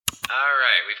All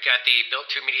right, we've got the Built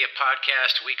 2 Media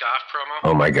Podcast week off promo.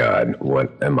 Oh my God,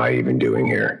 what am I even doing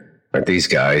here? Aren't these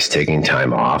guys taking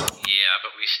time off? Yeah,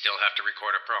 but we still have to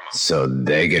record a promo. So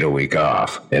they get a week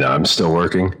off, and I'm still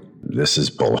working? This is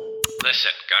bull.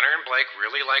 Listen, Gunnar and Blake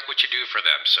really like what you do for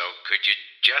them, so could you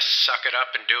just suck it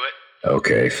up and do it?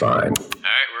 Okay, fine. All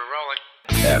right, we're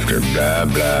rolling. After blah,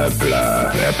 blah,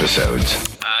 blah episodes.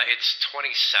 It's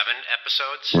 27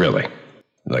 episodes. Really?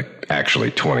 Like,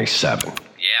 actually 27.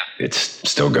 Yeah. It's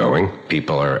still going?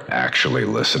 People are actually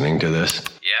listening to this?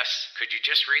 Yes. Could you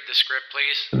just read the script,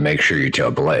 please? Make sure you tell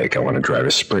Blake I want to drive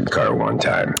a sprint car one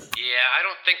time. Yeah, I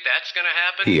don't think that's gonna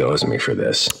happen. He owes me for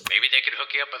this. Maybe they could hook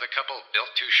you up with a couple Built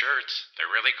 2 shirts. They're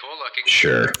really cool looking.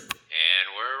 Sure. And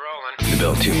we're rolling. The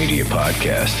Built 2 Media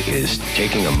Podcast is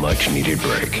taking a much-needed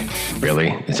break.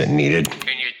 Really? Is it needed?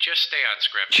 Can you just stay on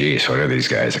script? Jeez, what are these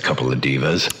guys, a couple of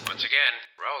divas? Once again,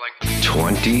 rolling.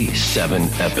 27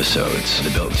 episodes of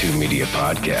the Built 2 Media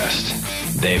Podcast.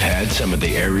 They've had some of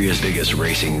the area's biggest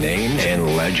racing names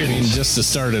and legends. Just to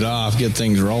start it off, get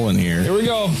things rolling here. Here we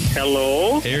go.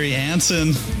 Hello? Harry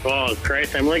Hansen. Oh,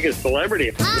 Christ, I'm like a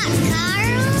celebrity.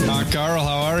 Carl,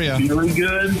 how are you? Feeling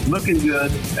good, looking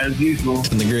good, as usual.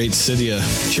 In the great city of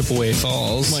Chippewa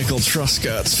Falls, Michael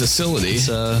Truscott's facility.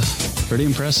 It's pretty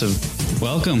impressive.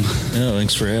 Welcome. Yeah,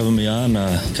 thanks for having me on.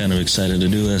 Kind of excited to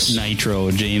do this.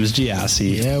 Nitro, James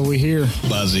Giassi. Yeah, we here.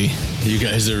 Buzzy. You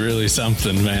guys are really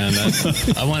something, man.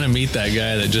 I want to meet that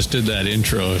guy that just did that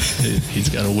intro. He's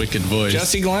got a wicked voice.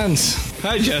 Jesse Glens.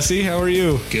 Hi, Jesse. How are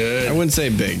you? Good. I wouldn't say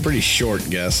big. Pretty short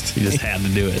guest. You just had to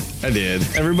do it. I did.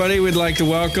 Everybody, we'd like to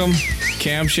welcome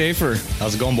Cam Schaefer.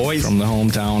 How's it going, boys? From the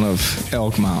hometown of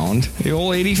Elk Mound. The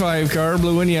old 85 car,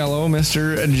 blue and yellow,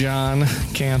 Mr. John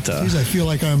Canta. Jeez, I feel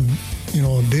like I'm,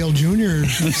 Dale Jr.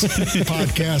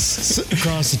 podcasts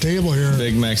across the table here.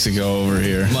 Big Mexico over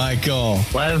here. Michael.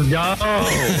 Let's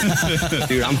go.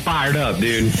 Dude, I'm fired up,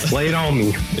 dude. Lay it on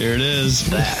me. There it is.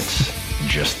 That's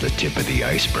just the tip of the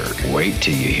iceberg. Wait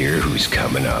till you hear who's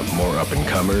coming up. More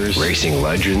up-and-comers, racing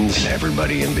legends, and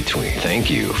everybody in between. Thank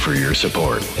you for your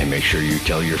support, and make sure you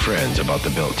tell your friends about the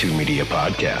Built 2 Media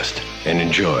Podcast. And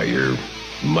enjoy your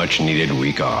much-needed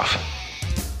week off.